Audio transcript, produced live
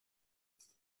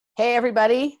Hey,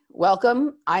 everybody.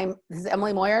 Welcome. This is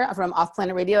Emily Moyer from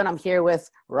OffPlanet Radio, and I'm here with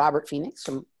Robert Phoenix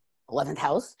from 11th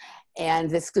House.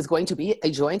 And this is going to be a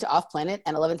joint OffPlanet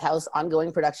and 11th House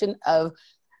ongoing production of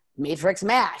Matrix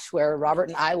MASH, where Robert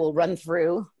and I will run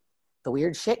through the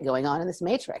weird shit going on in this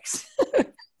Matrix.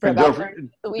 And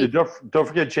don't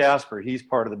forget Jasper. He's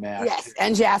part of the MASH. Yes,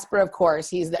 and Jasper, of course.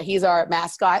 He's our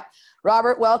mascot.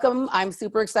 Robert, welcome. I'm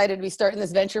super excited to be starting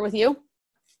this venture with you.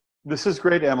 This is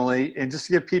great, Emily. And just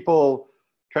to give people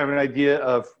kind of an idea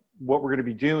of what we're going to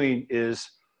be doing is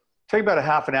take about a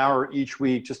half an hour each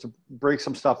week just to break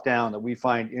some stuff down that we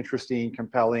find interesting,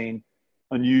 compelling,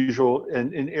 unusual,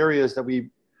 and in areas that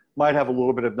we might have a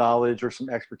little bit of knowledge or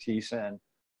some expertise in.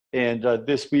 And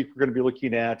this week we're going to be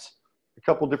looking at a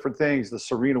couple different things: the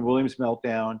Serena Williams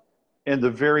meltdown and the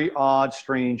very odd,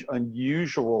 strange,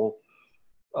 unusual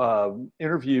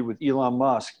interview with Elon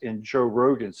Musk and Joe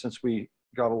Rogan, since we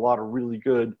got a lot of really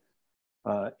good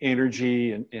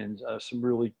energy and some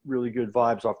really, really good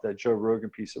vibes off that Joe Rogan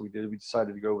piece that we did. We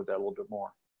decided to go with that a little bit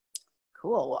more.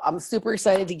 Cool. Well, I'm super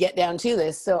excited to get down to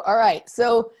this. So, all right.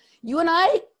 So you and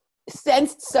I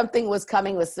sensed something was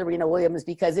coming with Serena Williams,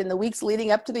 because in the weeks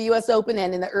leading up to the US Open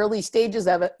and in the early stages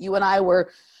of it, you and I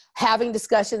were having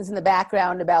discussions in the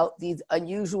background about these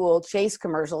unusual chase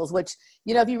commercials, which,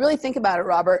 you know, if you really think about it,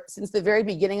 Robert, since the very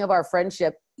beginning of our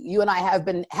friendship, you and I have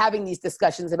been having these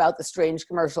discussions about the strange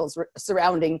commercials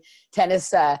surrounding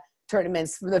tennis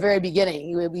tournaments from the very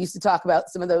beginning. We used to talk about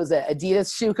some of those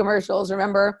Adidas shoe commercials,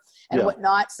 remember, and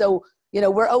whatnot. So, you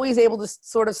know, we're always able to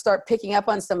sort of start picking up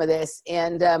on some of this.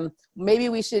 And maybe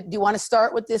we should, do you want to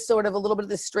start with this sort of a little bit of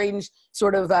this strange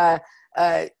sort of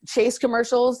chase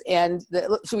commercials? And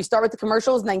should we start with the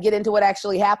commercials and then get into what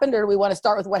actually happened? Or do we want to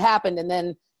start with what happened and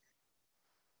then?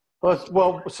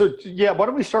 Well, so yeah, why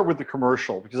don't we start with the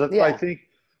commercial? Because I think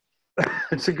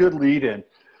it's a good lead in.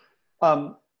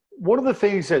 One of the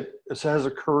things that has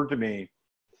occurred to me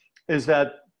is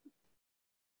that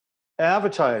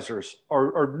advertisers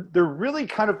they're really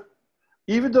kind of,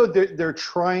 even though they're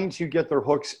trying to get their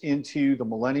hooks into the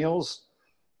millennials,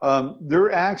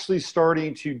 they're actually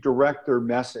starting to direct their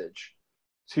message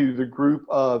to the group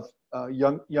of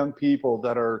young people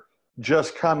that are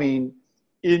just coming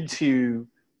into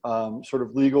sort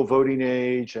of legal voting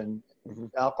age and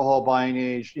alcohol buying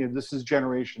age. You know, this is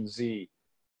Generation Z,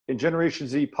 and Generation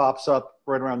Z pops up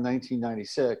right around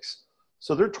 1996.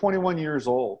 So they're 21 years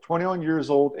old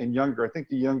and younger. I think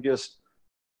the youngest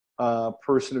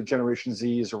person of Generation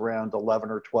Z is around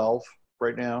 11 or 12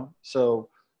 right now. So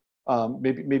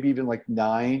maybe even like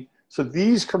 9. So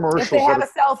these commercials, if they have a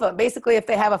cell phone, basically, if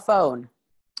they have a phone,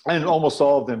 and almost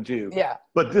all of them do. Yeah.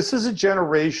 But this is a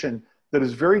generation that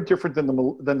is very different than the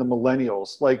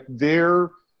millennials. Like their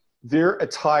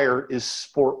attire is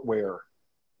sportwear.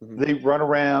 They run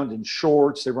around in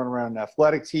shorts. They run around in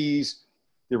athletic tees.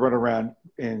 They run around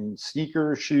in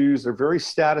sneakers, shoes. They're very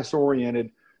status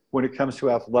oriented when it comes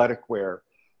to athletic wear.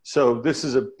 So this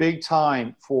is a big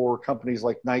time for companies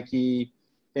like Nike.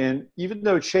 And even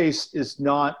though Chase is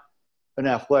not an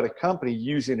athletic company,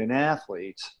 using an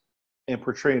athlete and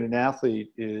portraying an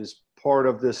athlete is part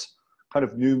of this kind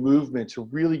of new movement to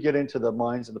really get into the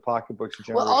minds and the pocketbooks of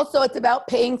generation. Well, also it's about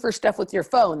paying for stuff with your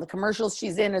phone. The commercials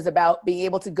she's in is about being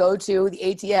able to go to the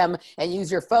ATM and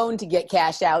use your phone to get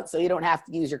cash out, so you don't have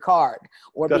to use your card,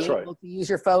 or being able to use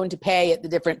your phone to pay at the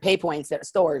different pay points at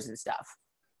stores and stuff.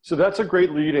 So that's a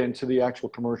great lead into the actual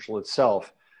commercial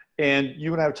itself. And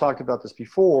you and I have talked about this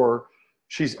before.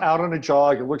 She's out on a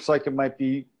jog. It looks like it might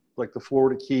be like the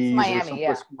Florida Keys, Miami,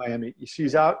 or Miami.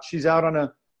 She's out on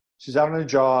a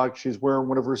jog. She's wearing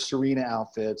one of her Serena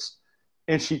outfits,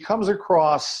 and she comes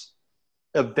across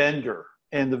a vendor,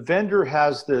 and the vendor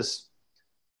has this,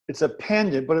 it's a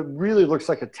pendant, but it really looks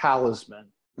like a talisman.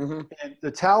 And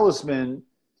the talisman,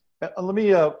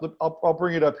 I'll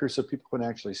bring it up here so people can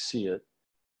actually see it.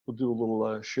 We'll do a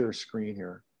little share screen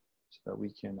here so that we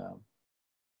can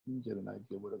get an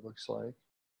idea what it looks like.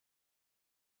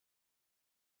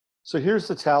 So here's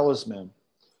the talisman,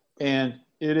 and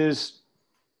it is,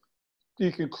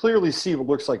 you can clearly see what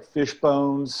looks like fish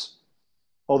bones,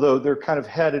 although they're kind of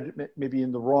headed maybe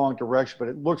in the wrong direction, but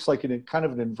it looks like kind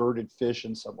of an inverted fish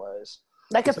in some ways.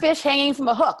 Like a fish hanging from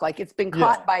a hook, like it's been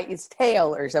caught by its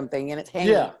tail or something, and it's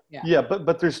hanging. Yeah,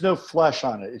 but there's no flesh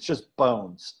on it. It's just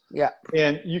bones. Yeah.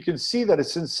 And you can see that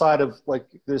it's inside of like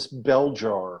this bell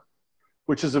jar,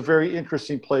 which is a very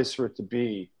interesting place for it to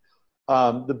be.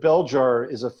 The Bell Jar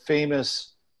is a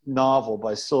famous novel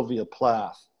by Sylvia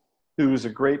Plath, who is a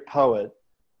great poet,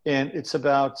 and it's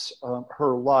about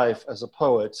her life as a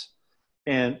poet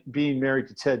and being married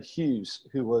to Ted Hughes,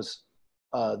 who was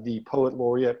the poet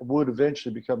laureate, would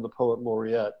eventually become the poet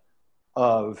laureate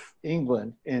of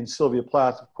England, and Sylvia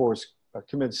Plath, of course,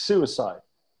 commits suicide.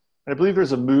 And I believe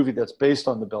there's a movie that's based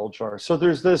on the bell jar. So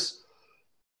there's this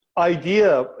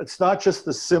idea, it's not just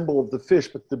the symbol of the fish,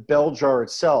 but the bell jar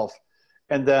itself.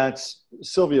 And that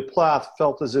Sylvia Plath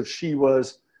felt as if she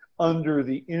was under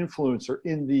the influence or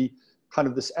in the kind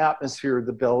of this atmosphere of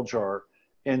the bell jar,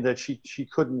 and that she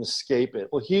couldn't escape it.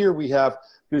 Well, here we have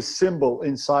this symbol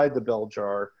inside the bell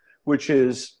jar, which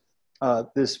is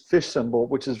this fish symbol,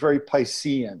 which is very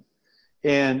Piscean.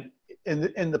 And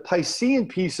the Piscean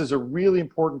piece is a really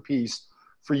important piece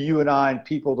for you and I and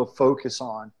people to focus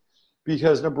on,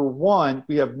 because number one,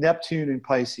 we have Neptune in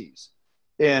Pisces,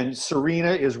 and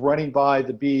Serena is running by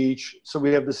the beach. So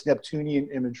we have this Neptunian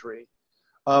imagery.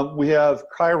 We have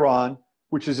Chiron,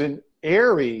 which is in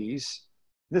Aries.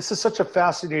 This is such a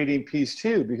fascinating piece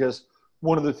too, because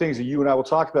one of the things that you and I will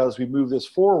talk about as we move this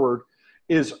forward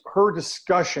is her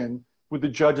discussion with the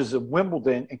judges of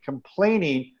Wimbledon and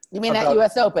complaining. You mean at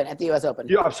U.S. Open, at the U.S. Open?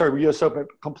 Yeah, I'm sorry, U.S. Open,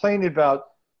 complaining about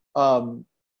how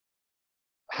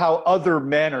other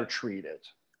men are treated.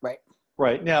 Right.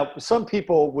 Right. Now, some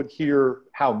people would hear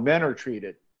how men are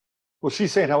treated. Well,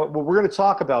 she's saying well, we're going to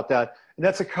talk about that. And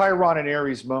that's a Chiron and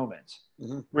Aries moment,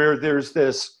 where there's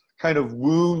this kind of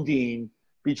wounding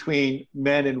between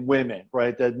men and women,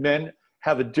 right? That men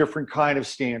have a different kind of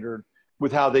standard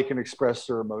with how they can express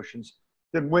their emotions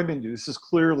than women do. This is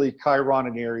clearly Chiron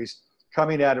and Aries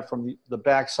coming at it from the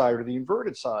backside or the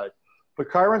inverted side.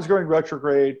 But Chiron's going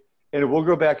retrograde, and it will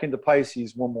go back into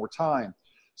Pisces one more time.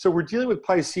 So we're dealing with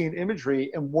Piscean imagery,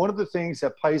 and one of the things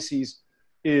that Pisces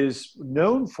is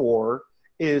known for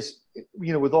is,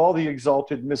 with all the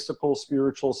exalted, mystical,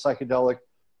 spiritual, psychedelic,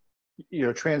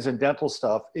 transcendental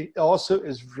stuff, it also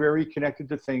is very connected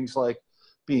to things like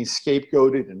being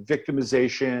scapegoated and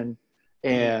victimization,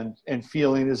 and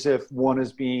feeling as if one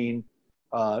is being,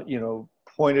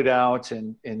 pointed out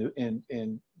and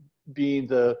being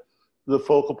the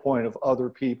focal point of other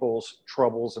people's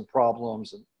troubles and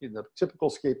problems, and the typical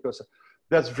scapegoat stuff.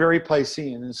 That's very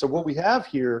Piscean. And so what we have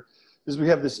here is we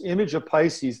have this image of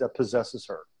Pisces that possesses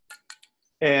her.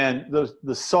 And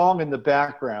the song in the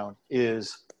background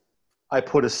is, I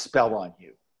Put a Spell on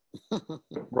You,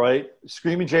 right?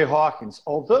 Screaming Jay Hawkins.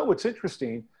 Although what's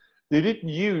interesting, they didn't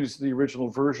use the original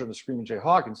version of Screaming Jay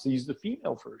Hawkins. They used the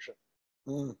female version.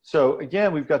 So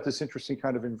again, we've got this interesting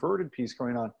kind of inverted piece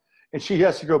going on. And she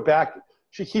has to go back.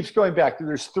 She keeps going back.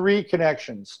 There's three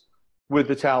connections with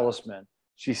the talisman.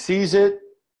 She sees it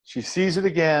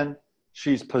again.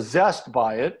 She's possessed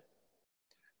by it.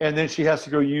 And then she has to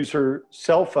go use her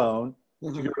cell phone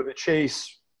to go to the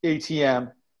Chase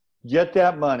ATM, get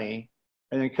that money,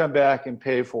 and then come back and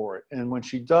pay for it. And when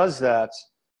she does that,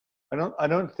 I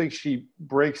don't think she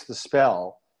breaks the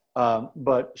spell,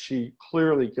 but she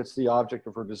clearly gets the object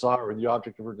of her desire, and the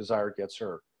object of her desire gets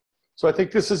her. So I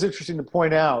think this is interesting to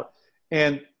point out.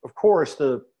 And of course,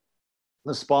 the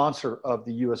sponsor of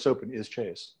the U.S. Open is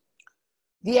Chase.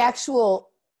 The actual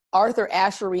Arthur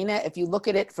Ashe Arena, if you look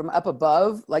at it from up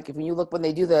above, like when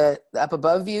they do the up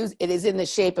above views, it is in the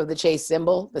shape of the Chase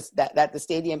symbol. That the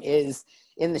stadium is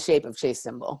in the shape of Chase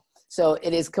symbol. So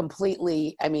it is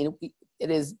completely, it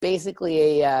is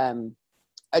basically a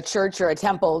church or a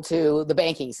temple to the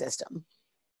banking system.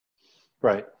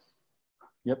 Right.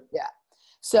 Yep. Yeah.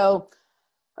 So,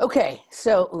 okay.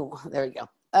 So, there you go.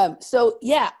 When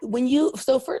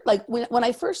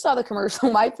I first saw the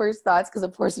commercial, my first thoughts, because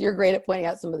of course you're great at pointing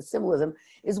out some of the symbolism,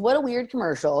 is what a weird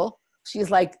commercial.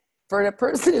 She's like, for a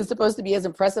person who's supposed to be as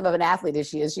impressive of an athlete as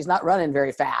she is, she's not running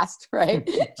very fast, right?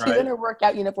 She's in her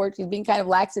workout uniform. She's being kind of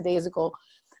lackadaisical,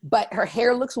 but her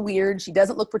hair looks weird. She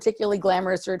doesn't look particularly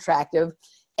glamorous or attractive.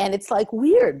 And it's like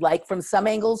weird. Like from some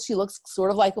angles, she looks sort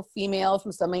of like a female.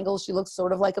 From some angles, she looks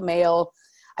sort of like a male.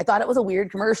 I thought it was a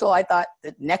weird commercial. I thought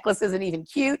the necklace isn't even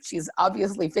cute. She's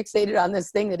obviously fixated on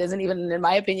this thing that isn't even, in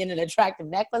my opinion, an attractive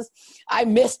necklace. I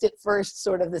missed at first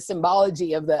sort of the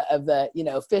symbology of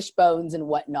the fish bones and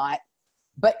whatnot.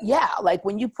 But yeah, like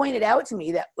when you pointed out to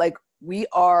me that like we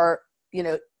are,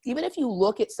 even if you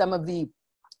look at some of the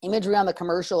imagery on the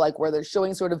commercial, like where they're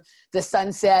showing sort of the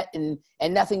sunset and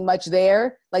nothing much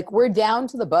there, like we're down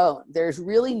to the bone. There's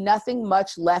really nothing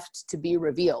much left to be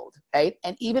revealed, right?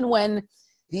 And even when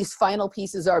these final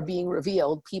pieces are being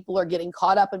revealed, people are getting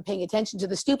caught up and paying attention to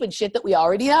the stupid shit that we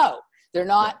already know. They're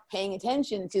not paying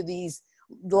attention to these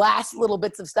last little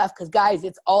bits of stuff, because guys,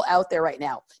 it's all out there right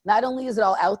now. Not only is it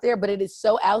all out there, but it is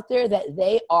so out there that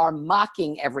they are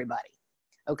mocking everybody.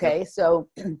 Okay, yep. So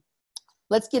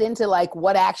let's get into like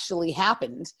what actually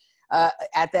happened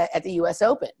at the U.S.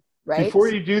 Open, right? Before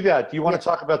you do that, do you want to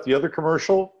talk about the other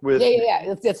commercial? Yeah.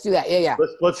 Let's do that. Yeah.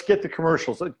 Let's get the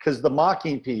commercials, because the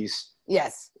mocking piece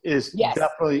Yes. is Yes.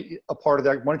 definitely a part of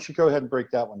that. Why don't you go ahead and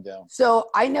break that one down? So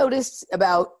I noticed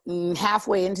about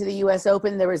halfway into the US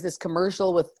Open, there was this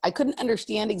commercial with, I couldn't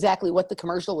understand exactly what the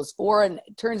commercial was for. And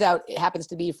it turns out it happens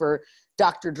to be for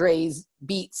Dr. Dre's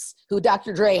Beats, who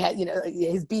Dr. Dre had,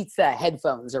 his Beats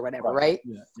headphones or whatever, right?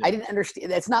 Yeah. I didn't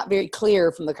understand. That's not very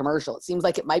clear from the commercial. It seems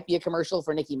like it might be a commercial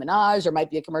for Nicki Minaj, or might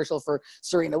be a commercial for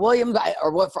Serena Williams,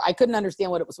 I couldn't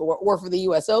understand what it was for, or for the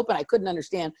US Open. I couldn't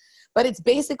understand. But it's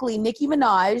basically Nicki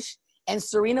Minaj and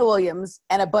Serena Williams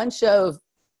and a bunch of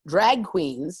drag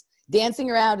queens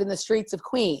dancing around in the streets of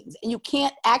Queens. And you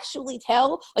can't actually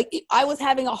tell. Like, I was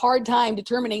having a hard time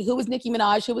determining who was Nicki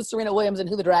Minaj, who was Serena Williams, and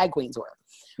who the drag queens were.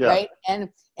 Yeah. Right. And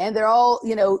they're all,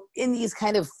 in these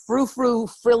kind of frou-frou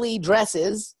frilly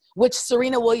dresses, which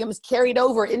Serena Williams carried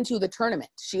over into the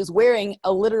tournament. She was wearing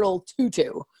a literal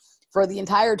tutu for the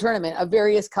entire tournament of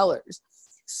various colors.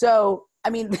 So, I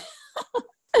mean,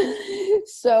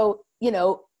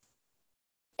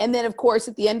 and then, of course,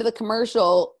 at the end of the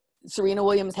commercial, Serena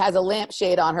Williams has a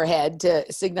lampshade on her head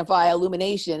to signify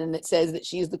illumination, and it says that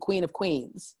she's the Queen of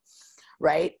Queens,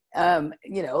 right?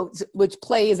 Which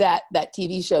plays at that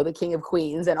TV show, The King of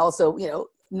Queens, and also,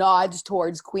 nods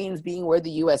towards Queens being where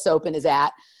the U.S. Open is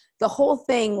at. The whole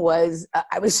thing was,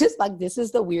 I was just like, this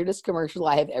is the weirdest commercial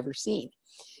I have ever seen.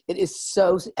 It is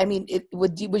so,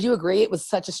 would you agree? It was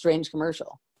such a strange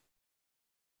commercial.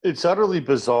 It's utterly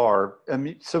bizarre. I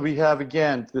mean, so we have,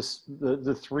 again,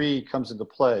 the three comes into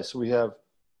play. So we have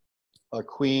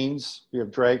queens, we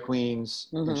have drag queens,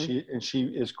 mm-hmm. and she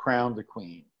is crowned the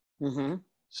queen. Mm-hmm.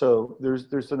 So there's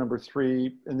the number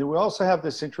three. And then we also have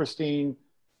this interesting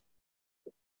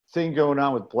thing going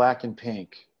on with black and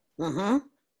pink. Mm-hmm.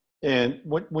 And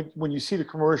when you see the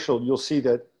commercial, you'll see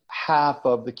that half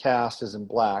of the cast is in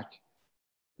black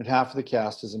and half of the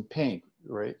cast is in pink,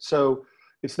 right? So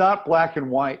it's not black and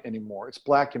white anymore. It's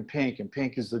black and pink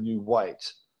is the new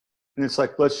white. And it's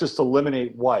like, let's just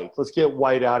eliminate white. Let's get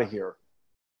white out of here.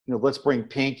 Let's bring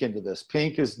pink into this.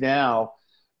 Pink is now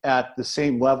at the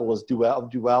same level as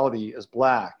duality as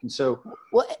black. And so,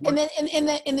 well, and then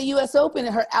in the U.S. Open,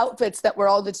 her outfits that were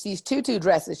all these tutu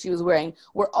dresses she was wearing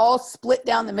were all split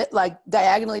down the mid, like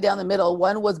diagonally down the middle.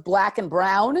 One was black and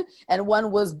brown, and one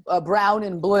was brown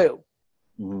and blue.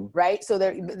 Mm-hmm. Right. So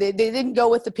they didn't go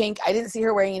with the pink. I didn't see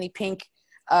her wearing any pink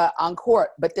on court,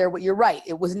 but you're right.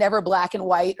 It was never black and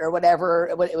white or whatever.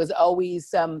 It was always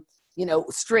some,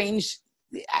 strange.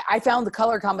 I found the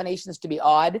color combinations to be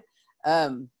odd.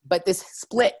 But this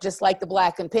split, just like the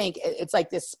black and pink, it's like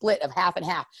this split of half and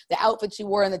half. The outfit she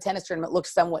wore in the tennis tournament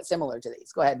looks somewhat similar to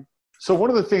these. Go ahead. So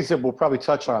one of the things that we'll probably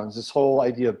touch on is this whole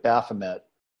idea of Baphomet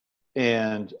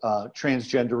and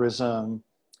transgenderism.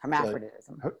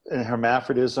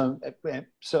 Hermaphrodism. And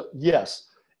so, yes.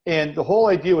 And the whole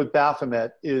idea with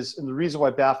Baphomet is, and the reason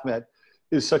why Baphomet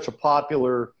is such a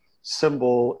popular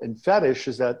symbol and fetish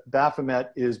is that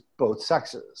Baphomet is both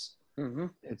sexes. Mm-hmm.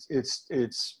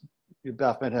 It's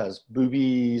Baphomet has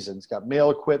boobies and it's got male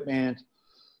equipment.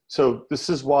 So this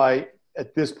is why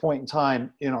at this point in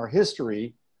time in our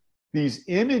history, these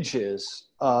images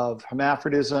of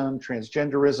hermaphrodism,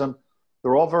 transgenderism,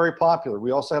 they're all very popular.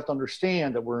 We also have to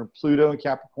understand that we're in Pluto and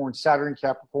Capricorn, Saturn and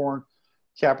Capricorn.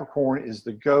 Capricorn is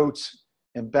the goat,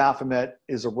 and Baphomet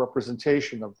is a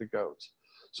representation of the goat.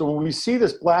 So when we see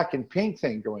this black and pink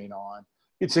thing going on,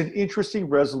 it's an interesting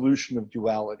resolution of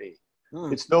duality.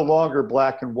 It's no longer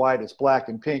black and white, it's black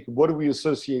and pink. What do we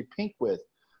associate pink with?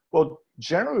 Well,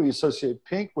 generally we associate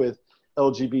pink with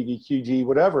LGBTQD,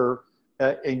 whatever,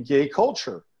 and gay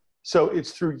culture. So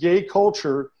it's through gay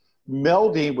culture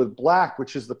melding with black,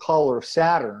 which is the color of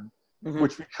Saturn, mm-hmm.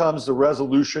 which becomes the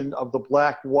resolution of the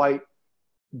black-white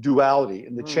duality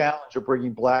and the challenge of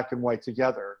bringing black and white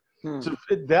together. So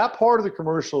that part of the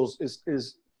commercials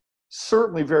is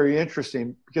certainly very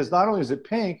interesting because not only is it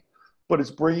pink, but it's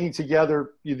bringing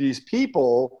together these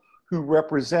people who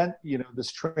represent,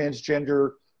 this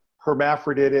transgender,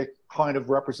 hermaphroditic kind of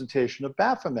representation of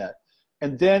Baphomet.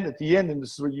 And then at the end, and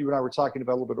this is what you and I were talking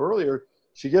about a little bit earlier,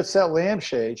 she gets that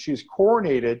lampshade. She's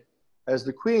coronated as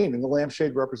the queen, and the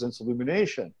lampshade represents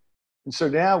illumination. And so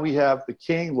now we have the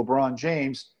king, LeBron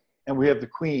James, and we have the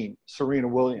queen, Serena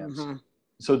Williams. Mm-hmm.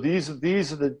 So these are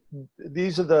the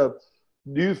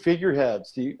new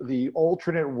figureheads, the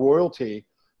alternate royalty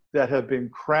that have been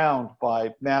crowned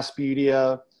by mass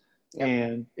media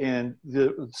and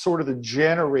the sort of the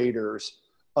generators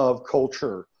of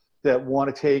culture that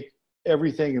want to take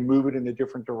everything and move it in a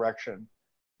different direction.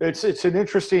 It's an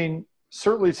interesting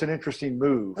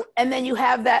move. And then you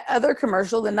have that other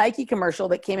commercial, the Nike commercial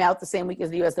that came out the same week as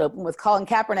the U.S. Open with Colin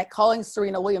Kaepernick calling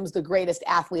Serena Williams the greatest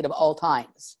athlete of all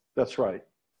times. That's right.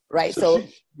 right? So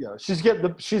she's getting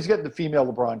the female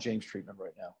LeBron James treatment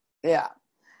right now. Yeah.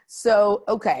 So,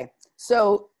 okay.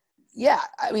 So, yeah,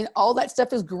 I mean, all that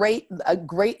stuff is great, a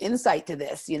great insight to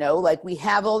this, like we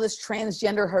have all this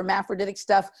transgender hermaphroditic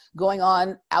stuff going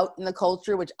on out in the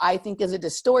culture, which I think is a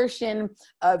distortion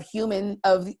of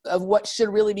what should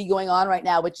really be going on right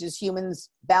now, which is humans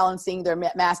balancing their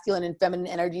masculine and feminine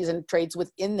energies and traits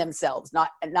within themselves, not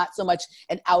so much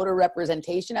an outer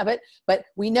representation of it. But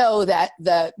we know that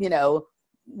the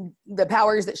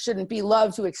powers that shouldn't be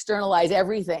love to externalize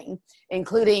everything,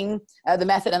 including the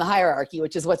method and the hierarchy,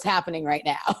 which is what's happening right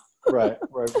now. Right.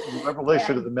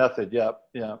 Revelation of the method. Yeah.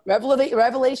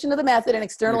 Revelation of the method and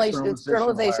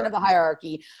externalization of the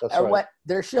hierarchy are what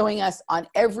they're showing us on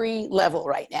every level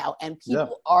right now, and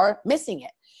people are missing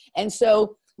it. And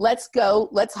so let's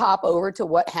hop over to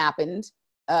what happened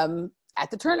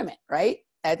at the tournament, right?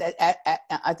 At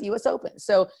the U.S. Open.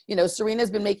 So, Serena's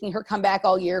been making her comeback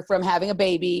all year from having a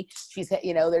baby. She's,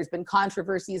 there's been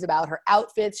controversies about her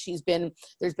outfits.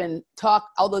 There's been talk,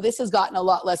 although this has gotten a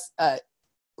lot less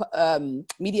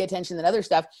media attention than other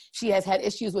stuff. She has had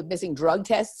issues with missing drug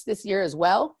tests this year as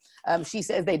well. She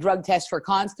says they drug test her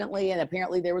constantly, and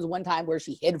apparently there was one time where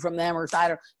she hid from them or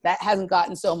side. That hasn't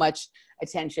gotten so much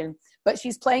attention. But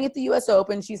she's playing at the U.S.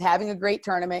 Open. She's having a great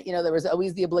tournament. There was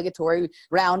always the obligatory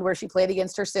round where she played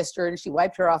against her sister and she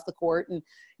wiped her off the court. And,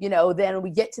 then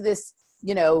we get to this,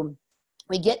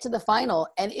 we get to the final.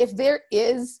 And if there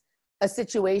is a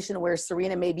situation where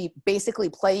Serena may be basically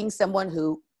playing someone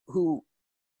who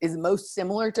is most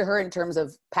similar to her in terms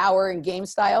of power and game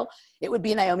style, it would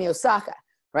be Naomi Osaka,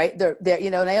 right?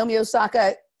 Naomi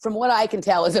Osaka, from what I can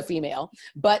tell, is a female,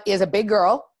 but is a big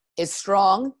girl, is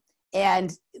strong,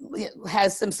 and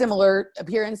has some similar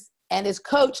appearance, and is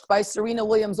coached by Serena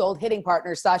Williams' old hitting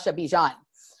partner, Sasha Bijan,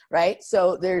 right?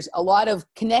 So there's a lot of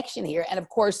connection here. And of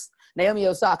course, Naomi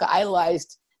Osaka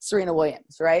idolized Serena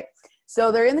Williams, right?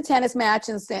 So they're in the tennis match,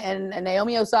 and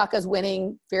Naomi Osaka's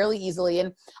winning fairly easily.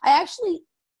 And I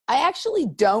actually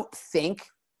don't think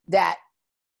that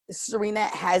Serena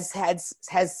has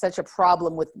such a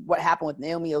problem with what happened with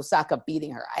Naomi Osaka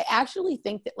beating her. I actually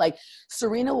think that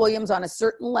Serena Williams, on a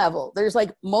certain level, there's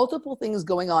multiple things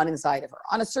going on inside of her.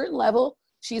 On a certain level,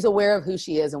 she's aware of who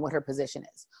she is and what her position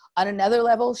is. On another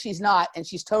level, she's not, and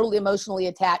she's totally emotionally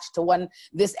attached to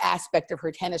this aspect of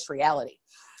her tennis reality.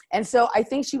 And so I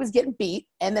think she was getting beat.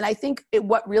 And then I think that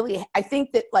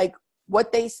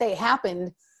what they say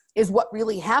happened is what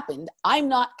really happened. I'm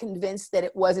not convinced that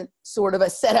it wasn't sort of a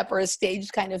setup or a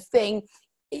staged kind of thing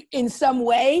in some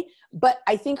way, but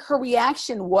I think her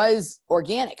reaction was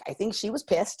organic. I think she was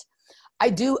pissed. I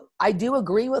do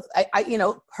agree with,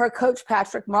 her coach,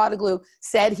 Patrick Montaglu,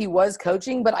 said he was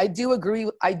coaching, but I do agree.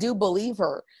 I do believe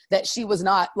her that she was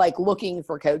not looking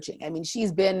for coaching. I mean,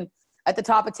 she's been at the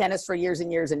top of tennis for years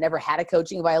and years and never had a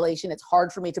coaching violation. It's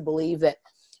hard for me to believe that,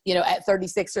 at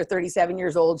 36 or 37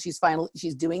 years old, she's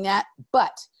doing that.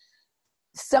 But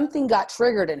something got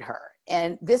triggered in her.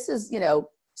 And this is,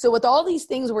 so with all these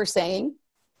things we're saying,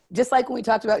 just like when we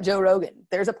talked about Joe Rogan,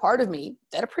 there's a part of me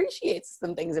that appreciates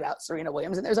some things about Serena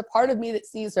Williams. And there's a part of me that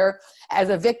sees her as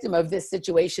a victim of this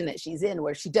situation that she's in,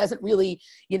 where she doesn't really,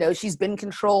 she's been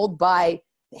controlled by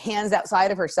hands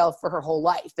outside of herself for her whole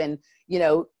life. And,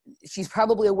 she's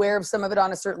probably aware of some of it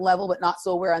on a certain level, but not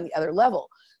so aware on the other level.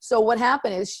 So what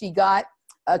happened is she got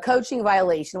a coaching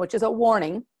violation, which is a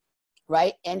warning,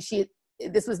 right? And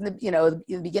this was in the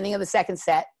the beginning of the second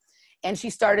set. And she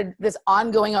started this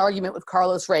ongoing argument with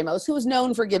Carlos Ramos, who was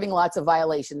known for giving lots of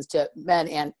violations to men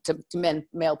and to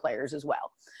male players as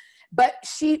well. But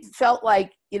she felt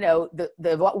like,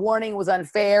 the warning was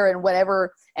unfair and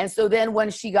whatever. And so then when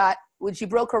she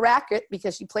broke her racket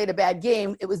because she played a bad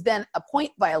game, it was then a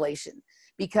point violation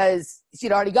because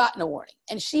she'd already gotten a warning.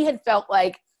 And she had felt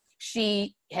like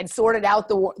she had sorted out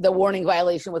the warning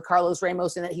violation with Carlos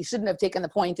Ramos and that he shouldn't have taken the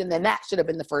point, and then that should have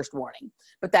been the first warning.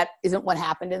 But that isn't what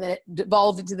happened. And then it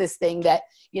devolved into this thing that,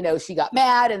 she got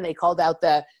mad and they called out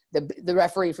the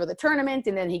referee for the tournament,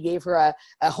 and then he gave her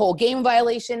a whole game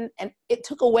violation, and it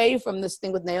took away from this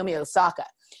thing with Naomi Osaka.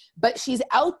 But she's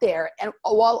out there, and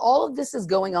while all of this is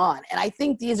going on, and I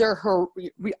think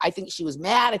I think she was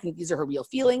mad. I think these are her real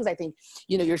feelings. I think,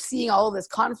 you're seeing all of this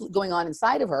conflict going on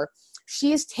inside of her.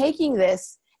 She is taking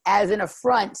this as an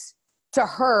affront to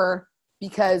her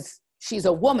because she's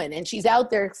a woman, and she's out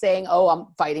there saying, oh,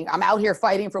 I'm out here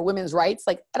fighting for women's rights.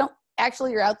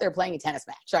 You're out there playing a tennis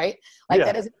match, right?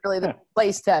 That isn't really the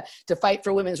place to fight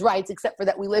for women's rights, except for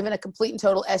that we live in a complete and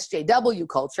total SJW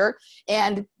culture.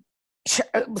 And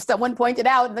someone pointed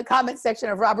out in the comment section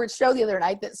of Robert's show the other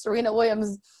night that Serena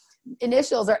Williams'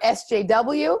 initials are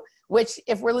SJW, which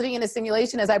if we're living in a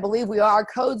simulation, as I believe we are,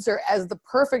 codes her as the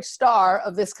perfect star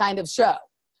of this kind of show,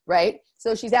 right?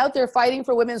 So she's out there fighting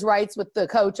for women's rights with the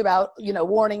coach about,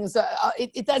 warnings.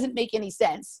 It doesn't make any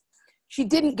sense. She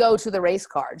didn't go to the race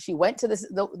card. She went to the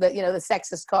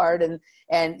sexist card and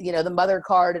the mother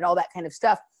card and all that kind of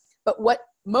stuff. But what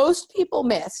most people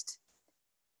missed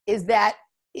is that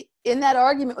in that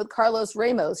argument with Carlos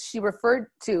Ramos,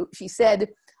 she said,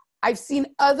 I've seen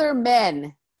other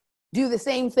men do the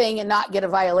same thing and not get a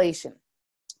violation.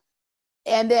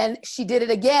 And then she did it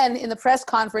again in the press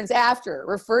conference after,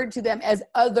 referred to them as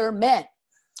other men.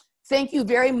 Thank you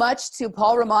very much to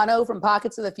Paul Romano from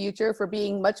Pockets of the Future for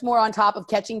being much more on top of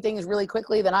catching things really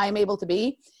quickly than I am able to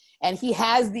be. And he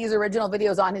has these original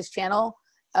videos on his channel.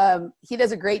 He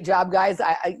does a great job, guys.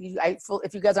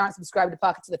 If you guys aren't subscribed to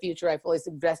Pockets of the Future, I fully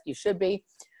suggest you should be.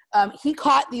 He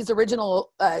caught these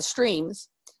original streams,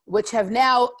 which have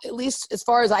now, at least as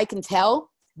far as I can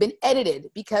tell, been edited,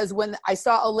 because when I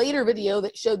saw a later video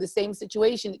that showed the same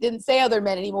situation, it didn't say other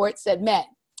men anymore, it said men.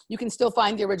 You can still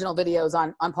find the original videos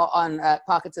on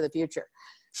Pockets of the Future.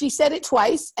 She said it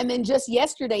twice, and then just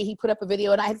yesterday he put up a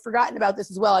video, and I had forgotten about this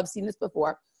as well, I've seen this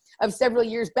before, of several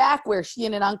years back where she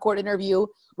in an on-court interview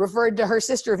referred to her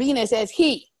sister Venus as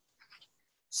he.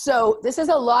 So this is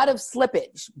a lot of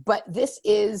slippage, but this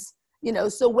is,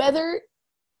 so whether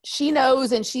she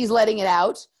knows and she's letting it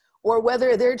out, or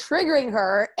whether they're triggering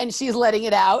her and she's letting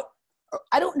it out,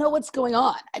 I don't know what's going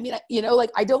on. I mean,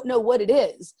 I don't know what it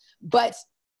is, but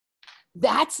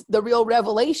that's the real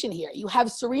revelation here. You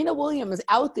have Serena Williams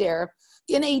out there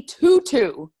in a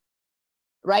tutu,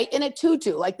 right? In a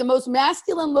tutu, like the most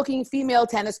masculine looking female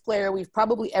tennis player we've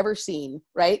probably ever seen,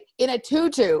 right? In a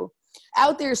tutu,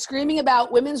 out there screaming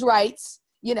about women's rights,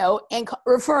 and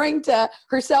referring to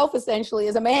herself essentially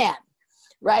as a man,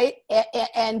 right?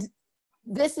 And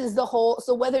this is the whole,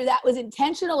 so whether that was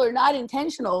intentional or not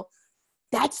intentional,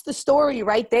 that's the story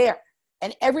right there.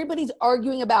 And everybody's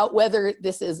arguing about whether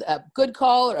this is a good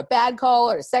call or a bad call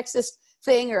or a sexist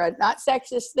thing or a not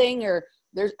sexist thing, or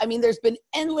there's been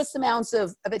endless amounts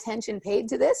of attention paid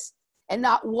to this, and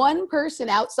not one person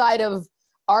outside of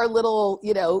our little,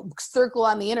 circle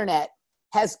on the internet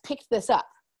has picked this up,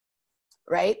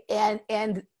 right? And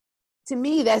to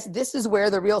me, this is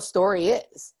where the real story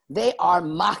is. They are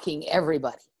mocking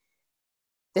everybody.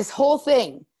 This whole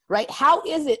thing, right? How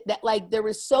is it that there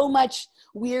was so much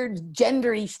weird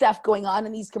gendery stuff going on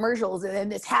in these commercials, and then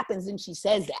this happens and she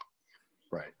says that,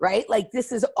 right?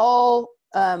 This is all,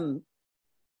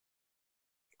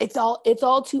 it's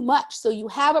all too much. So you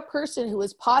have a person who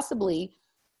is possibly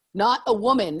not a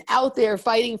woman out there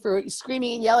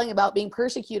screaming and yelling about being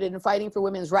persecuted and fighting for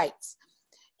women's rights.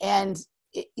 And,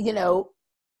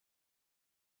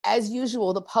 as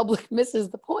usual, the public misses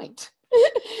the point.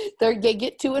 They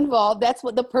get too involved. That's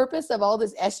what the purpose of all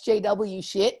this SJW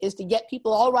shit is, to get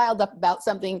people all riled up about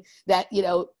something that,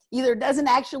 either doesn't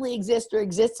actually exist or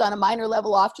exists on a minor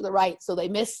level off to the right. So they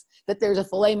miss that there's a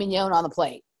filet mignon on the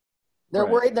plate. They're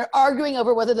worried. They're arguing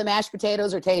over whether the mashed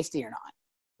potatoes are tasty or not.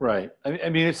 Right. I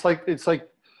mean, it's like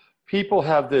people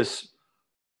have this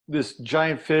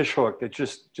giant fish hook that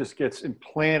just gets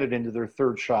implanted into their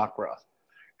third chakra,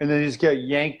 and then they just get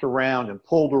yanked around and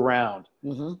pulled around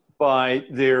by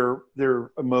their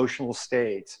emotional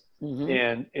states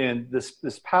and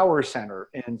this power center,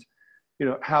 and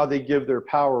how they give their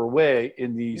power away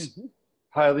in these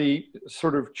highly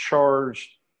sort of charged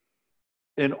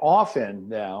and often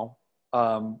now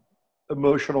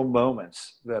emotional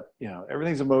moments that,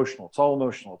 everything's emotional. It's all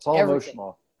emotional. It's all everything.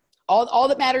 Emotional. All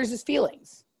that matters is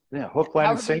feelings. Yeah. Hook,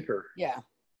 line, and sinker. Yeah.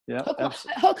 Yeah.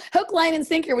 Hook, line, and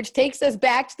sinker, which takes us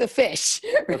back to the fish.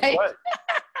 Right. That's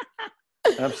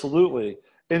right. Absolutely.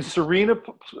 And Serena,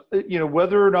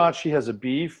 whether or not she has a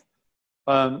beef,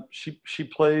 she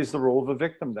plays the role of a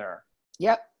victim there.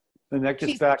 Yep. And that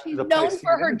gets back to the place. She's known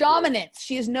for her dominance.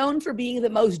 She is known for being the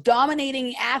most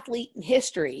dominating athlete in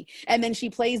history. And then she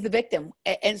plays the victim.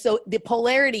 And so the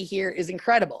polarity here is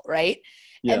incredible, right?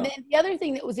 Yeah. And then the other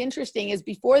thing that was interesting is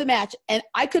before the match, and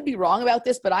I could be wrong about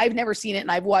this, but I've never seen it, and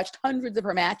I've watched hundreds of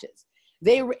her matches.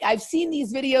 I've seen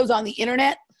these videos on the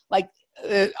internet,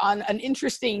 on an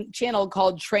interesting channel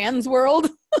called Trans World,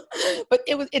 but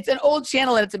it's an old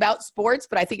channel and it's about sports,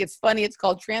 but I think it's funny. It's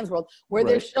called Trans World, where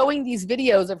they're showing these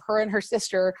videos of her and her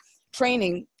sister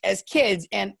training as kids.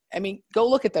 And I mean, go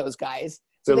look at those guys.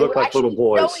 So they look like little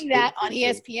boys. Showing that on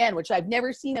ESPN, which I've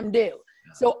never seen them do.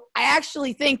 So I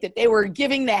actually think that they were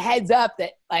giving the heads up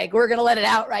that we're going to let it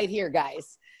out right here,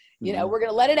 guys. We're going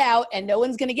to let it out and no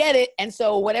one's going to get it. And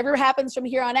so whatever happens from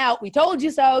here on out, we told you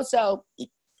so. So,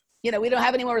 we don't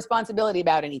have any more responsibility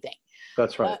about anything.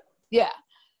 That's right. Yeah.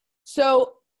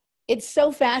 So It's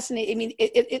so fascinating. I mean,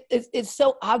 it's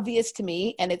so obvious to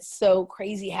me, and it's so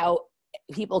crazy how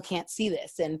people can't see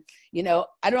this. And, you know,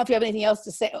 I don't know if you have anything else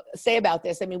to say about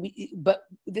this. I mean, but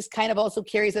this kind of also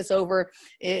carries us over,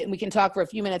 and we can talk for a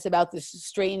few minutes about this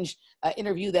strange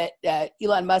interview that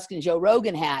Elon Musk and Joe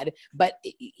Rogan had, but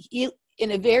in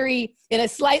a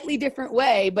slightly different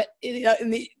way, but in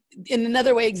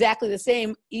another way exactly the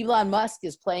same. Elon Musk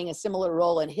is playing a similar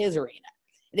role in his arena.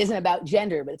 It isn't about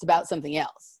gender, but it's about something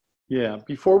else. Yeah.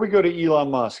 Before we go to Elon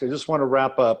Musk, I just want to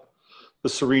wrap up the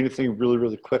Serena thing really,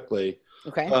 really quickly.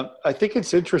 Okay. I think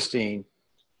it's interesting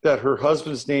that her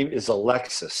husband's name is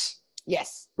Alexis.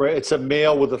 Yes. Right. It's a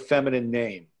male with a feminine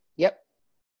name. Yep.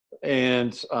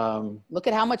 And look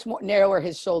at how much more narrower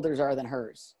his shoulders are than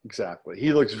hers. Exactly.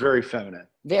 He looks very feminine.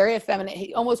 Very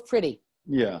effeminate. Almost pretty.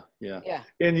 Yeah.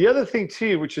 And the other thing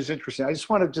too, which is interesting, I just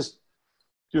want to just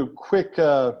do a quick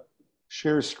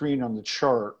share screen on the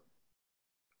chart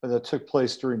that took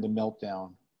place during the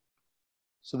meltdown.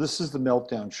 So this is the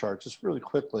meltdown chart, just really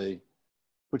quickly,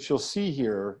 which you'll see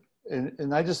here.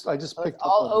 And I just picked up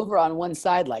all over on one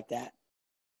side like that.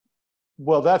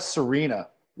 Well, that's Serena.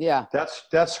 Yeah.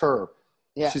 That's her.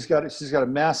 Yeah. She's got a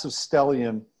massive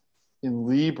stellium in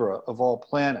Libra of all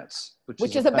planets,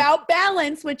 which is about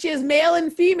balance, which is male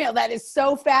and female. That is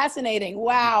so fascinating.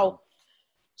 Wow.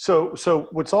 So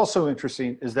what's also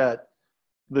interesting is that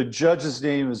the judge's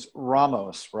name is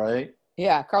Ramos, right?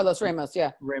 Yeah, Carlos Ramos.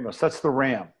 Yeah. Ramos. That's the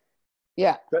Ram.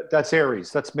 Yeah. That's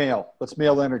Aries. That's male. That's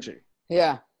male energy.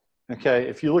 Yeah. Okay.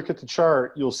 If you look at the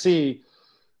chart, you'll see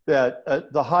that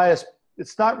the highest,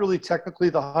 it's not really technically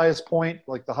the highest point,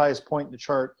 like the highest point in the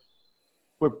chart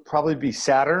would probably be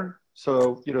Saturn.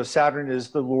 So, you know, Saturn is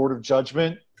the Lord of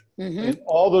Judgment. Mm-hmm. And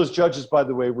all those judges, by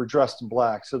the way, were dressed in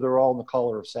black. So they're all in the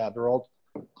color of Saturn. They're all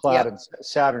clad in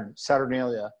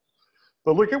Saturnalia.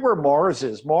 But look at where Mars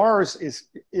is. Mars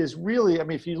is really, I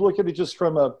mean, if you look at it just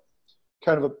from a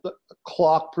kind of a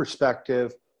clock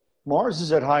perspective, Mars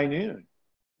is at high noon.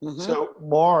 Mm-hmm. So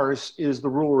Mars is the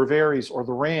ruler of Aries, or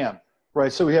the Ram,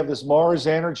 right? So we have this Mars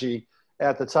energy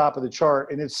at the top of the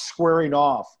chart, and it's squaring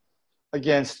off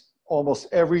against almost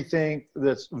everything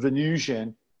that's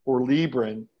Venusian or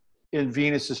Libran in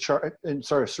Venus's chart,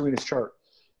 Serena's chart.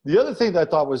 The other thing that I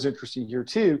thought was interesting here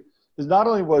too is not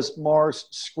only was Mars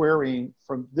squaring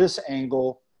from this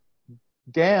angle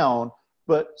down,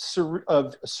 but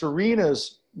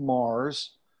Serena's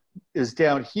Mars is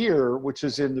down here, which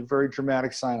is in the very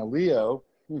dramatic sign of Leo,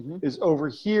 mm-hmm. is over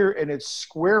here, and it's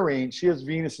squaring. She has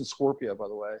Venus in Scorpio, by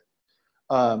the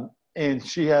way. And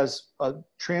she has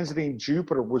transiting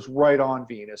Jupiter was right on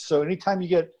Venus. So anytime you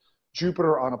get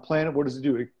Jupiter on a planet, what does it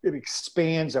do? It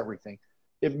expands everything.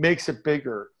 It makes it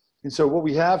bigger. And so what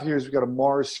we have here is we've got a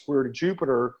Mars square to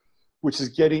Jupiter, which is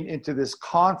getting into this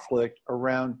conflict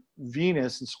around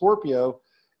Venus and Scorpio.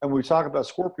 And when we talk about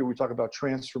Scorpio, we talk about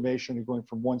transformation and going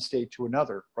from one state to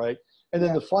another, right? And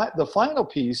then the final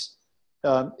piece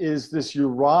is this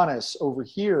Uranus over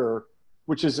here,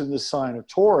 which is in the sign of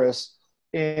Taurus.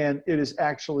 And it is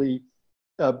actually,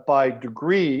 by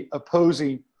degree,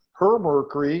 opposing her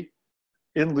Mercury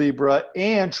in Libra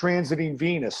and transiting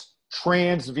Venus.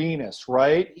 Trans-Venus,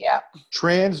 right? Yeah.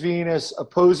 Trans-Venus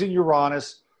opposing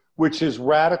Uranus, which is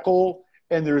radical,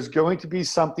 and there's going to be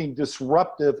something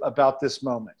disruptive about this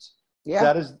moment.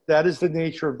 Yeah. That is the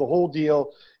nature of the whole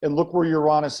deal. And look where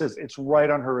Uranus is. It's right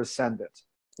on her ascendant.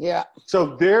 Yeah.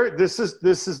 So this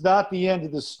is not the end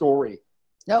of the story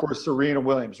for Serena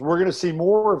Williams. We're going to see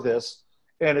more of this,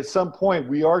 and at some point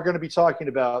we are going to be talking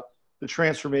about the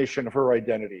transformation of her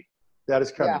identity. That is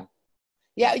coming. Yeah.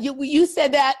 Yeah, you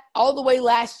said that all the way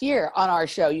last year on our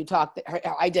show. You talked that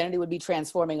her identity would be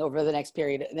transforming over the next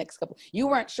period, next couple. You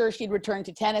weren't sure she'd return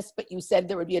to tennis, but you said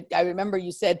there would be I remember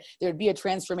you said there would be a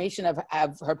transformation of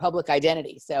her public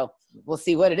identity. So we'll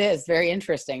see what it is. Very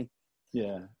interesting.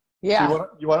 Yeah. Yeah. So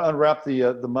you want to unwrap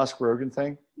the Musk Rogan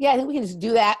thing? Yeah, I think we can just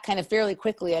do that kind of fairly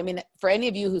quickly. I mean, for any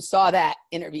of you who saw that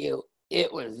interview,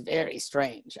 it was very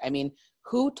strange. I mean,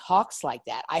 who talks like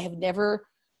that? I have never.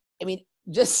 I mean.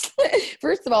 Just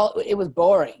first of all, it was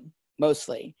boring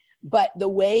mostly, but the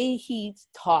way he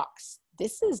talks,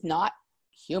 this is not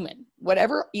human.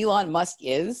 Whatever Elon Musk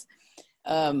is,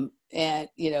 and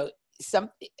you know,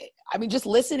 I mean, just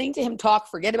listening to him talk,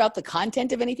 forget about the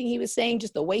content of anything he was saying,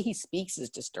 just the way he speaks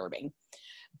is disturbing.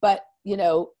 But you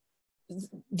know,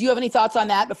 do you have any thoughts on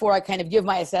that before I kind of give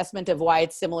my assessment of why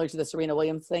it's similar to the Serena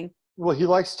Williams thing? Well, he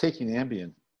likes taking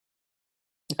Ambien.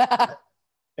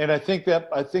 And I think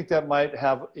that might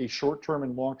have a short-term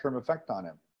and long-term effect on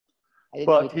him.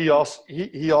 But he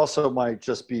also might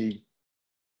just be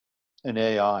and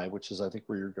AI, which is, I think,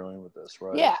 where you're going with this,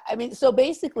 right? Yeah, I mean, so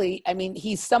basically, I mean,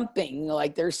 he's something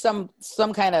like there's some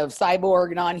kind of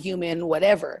cyborg, non-human,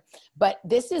 whatever. But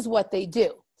this is what they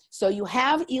do. So you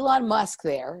have Elon Musk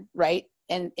there, right?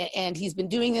 And he's been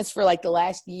doing this for like the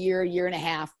last year and a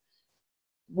half,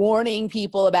 warning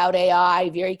people about AI,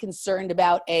 very concerned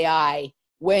about AI,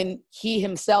 when he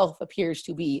himself appears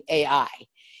to be AI.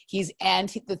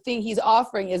 The thing he's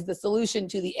offering is the solution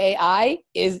to the AI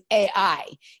is AI.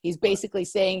 He's basically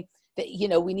saying that, you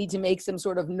know, we need to make some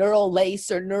sort of neural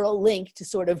lace or neural link to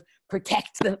sort of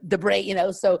protect the brain, you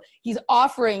know. So he's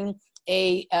offering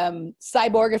a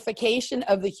cyborgification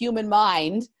of the human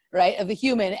mind, right, of the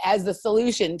human as the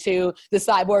solution to the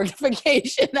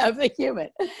cyborgification of the human.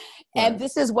 And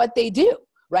this is what they do,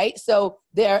 right? So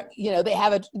they're, you know, they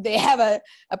have a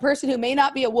person who may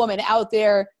not be a woman out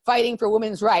there fighting for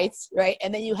women's rights, right?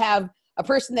 And then you have a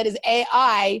person that is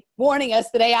AI warning us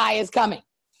that AI is coming,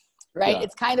 right? Yeah.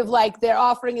 It's kind of like their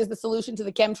offering is the solution to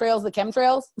the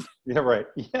chemtrails. Yeah, right.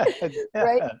 Yeah,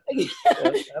 right.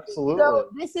 Yeah, absolutely. So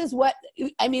this is what,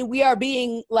 I mean, we are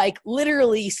being like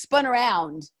literally spun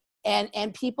around.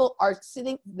 And people are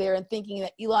sitting there and thinking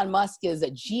that Elon Musk is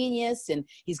a genius and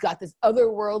he's got this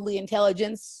otherworldly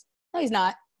intelligence. No, he's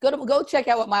not. Go check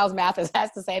out what Miles Mathis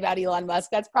has to say about Elon Musk.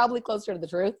 That's probably closer to the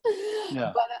truth.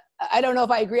 Yeah. But I don't know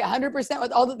if I agree 100%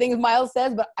 with all the things Miles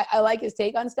says, but I like his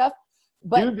take on stuff.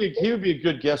 But he would be a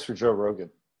good guest for Joe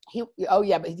Rogan.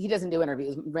 But he doesn't do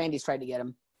interviews. Randy's tried to get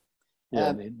him.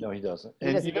 Yeah, no, he doesn't.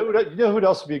 And you know who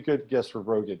else would be a good guest for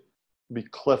Rogan? It'd be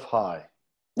Cliff High.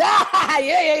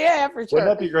 yeah, for sure.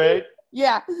 Wouldn't that be great?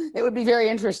 Yeah, it would be very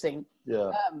interesting.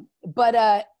 Yeah.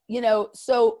 You know,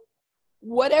 so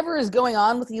whatever is going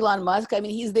on with Elon Musk, I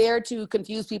mean, he's there to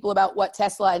confuse people about what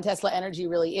Tesla and Tesla Energy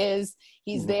really is.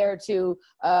 He's there to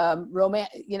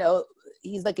you know,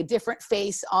 he's like a different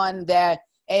face on the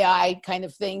AI kind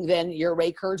of thing than your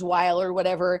Ray Kurzweil or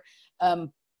whatever.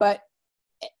 But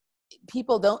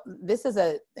people don't,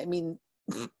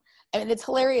 and it's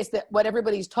hilarious that what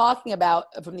everybody's talking about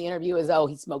from the interview is, oh,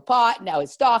 he smoked pot, now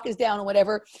his stock is down or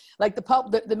whatever. Like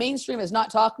the mainstream is not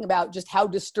talking about just how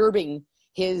disturbing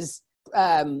his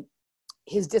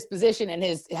disposition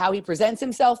and how he presents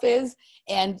himself is,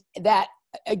 and that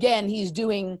again he's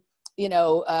doing, you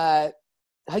know,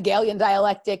 Hegelian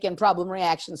dialectic and problem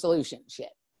reaction solution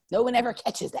shit. No one ever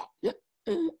catches that.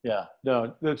 Yeah,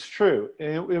 no, that's true.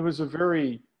 It was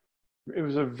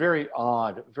a very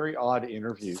odd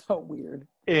interview. So weird.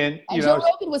 And Joe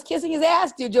Rogan was kissing his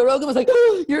ass, dude. Joe Rogan was like,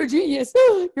 oh, "You're a genius.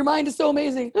 Oh, your mind is so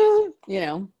amazing." You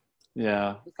know.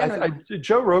 Yeah,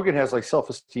 Joe Rogan has like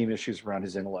self-esteem issues around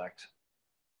his intellect.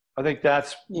 I think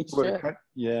that's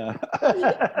yeah.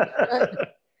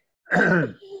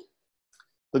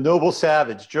 The noble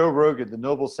savage, Joe Rogan, the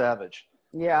noble savage.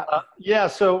 Yeah. Yeah.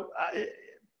 So.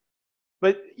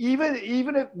 But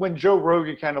even when Joe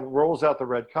Rogan kind of rolls out the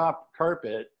red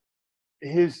carpet,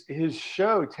 his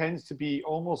show tends to be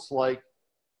almost like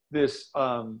this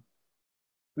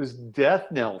death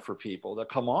knell for people that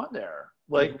come on there.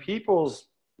 Like people's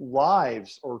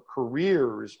lives or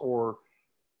careers or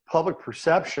public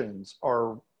perceptions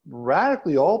are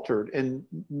radically altered, in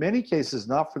many cases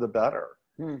not for the better.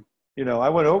 You know, I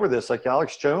went over this, like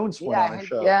Alex Jones went on a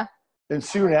show. Yeah. And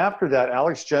soon after that,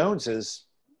 Alex Jones is,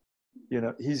 you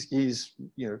know, he's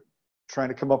you know, trying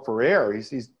to come up for air.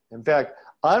 He's in fact,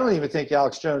 I don't even think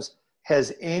Alex Jones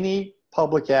has any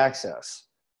public access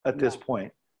at this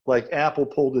point. Like Apple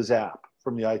pulled his app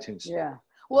from the iTunes store. Yeah.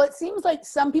 Well, it seems like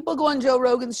some people go on Joe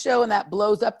Rogan's show and that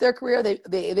blows up their career.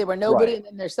 They were nobody, and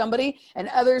then there's somebody, and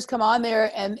others come on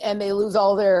there and they lose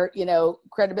all their, you know,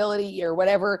 credibility or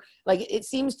whatever. Like it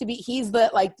seems to be he's the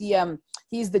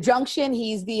junction,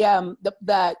 he's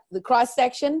the cross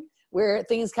section where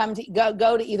things come to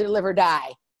go to either live or die.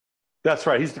 That's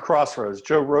right. He's the crossroads.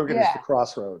 Joe Rogan is the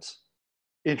crossroads.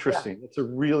 Interesting. That's a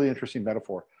really interesting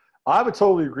metaphor. I would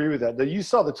totally agree with that. Now, you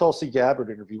saw the Tulsi Gabbard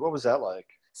interview. What was that like?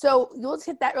 So let's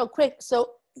hit that real quick.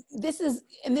 So this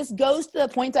goes to the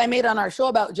point I made on our show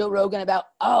about Joe Rogan about,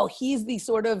 oh, he's the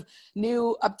sort of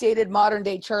new updated modern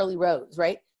day Charlie Rose,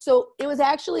 right? So it was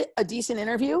actually a decent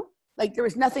interview. Like there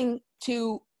was nothing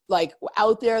too like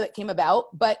out there that came about,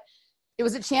 but it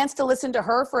was a chance to listen to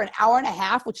her for an hour and a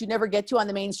half, which you never get to on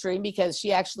the mainstream because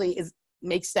she actually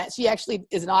makes sense. She actually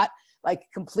is not like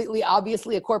completely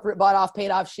obviously a corporate bought off,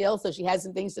 paid off shill. So she has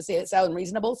some things to say that sound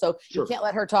reasonable. So you can't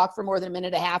let her talk for more than a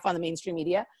minute and a half on the mainstream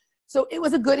media. So it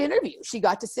was a good interview. She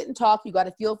got to sit and talk. You got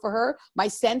to feel for her. My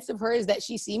sense of her is that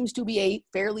she seems to be a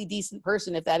fairly decent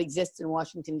person, if that exists in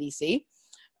Washington, D.C.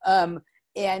 And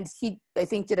I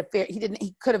think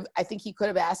he could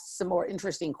have asked some more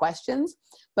interesting questions,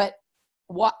 but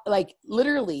what, like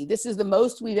literally, this is the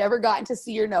most we've ever gotten to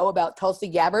see or know about Tulsi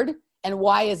Gabbard. And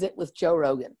why is it with Joe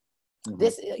Rogan? Mm-hmm.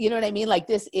 This, you know what I mean? Like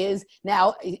this is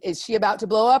now, is she about to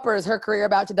blow up or is her career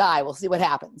about to die? We'll see what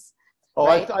happens. Oh,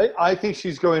 right? I think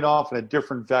she's going off in a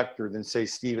different vector than say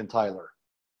Steven Tyler.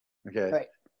 Okay. Right.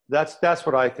 That's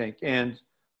what I think. And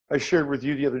I shared with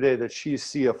you the other day that she's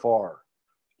CFR.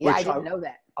 Yeah, I didn't know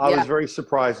that. I was very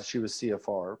surprised that she was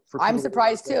CFR. I'm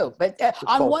surprised too. But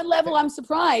on one level, I'm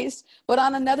surprised. But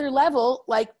on another level,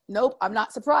 like, nope, I'm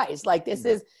not surprised. Like this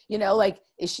is, you know, like,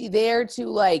 is she there to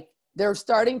like, they're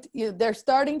starting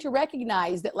to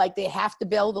recognize that like they have to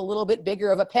build a little bit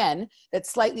bigger of a pen that's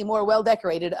slightly more well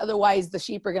decorated. Otherwise the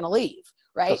sheep are going to leave.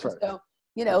 Right. That's right. So,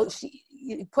 you know,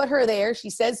 you put her there. She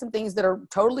says some things that are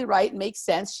totally right and make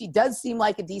sense. She does seem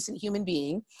like a decent human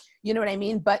being. You know what I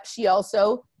mean? But she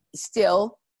also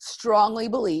still strongly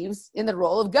believes in the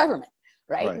role of government.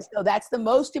 Right. So that's the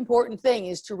most important thing,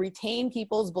 is to retain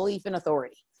people's belief in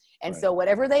authority. And so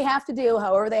whatever they have to do,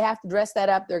 however they have to dress that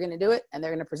up, they're going to do it, and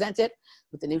they're going to present it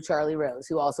with the new Charlie Rose,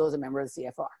 who also is a member of the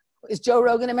CFR. Is Joe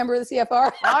Rogan a member of the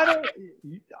CFR?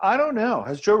 I don't know.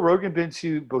 Has Joe Rogan been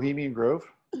to Bohemian Grove?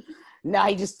 No,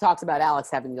 he just talks about Alex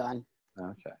having gone.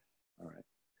 Okay. All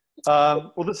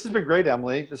right. Well, this has been great,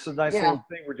 Emily. This is a nice little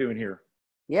thing we're doing here.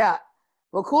 Yeah.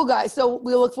 Well, cool, guys. So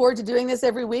we look forward to doing this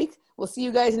every week. We'll see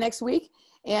you guys next week.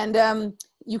 And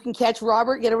you can catch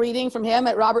Robert, get a reading from him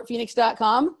at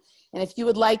robertphoenix.com. And if you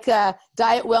would like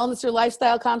diet, wellness, or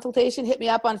lifestyle consultation, hit me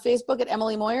up on Facebook at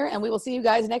Emily Moyer, and we will see you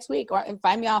guys next week. And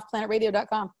find me off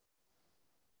planetradio.com.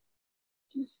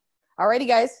 All righty,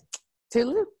 guys.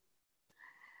 Toodaloo.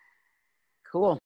 Cool.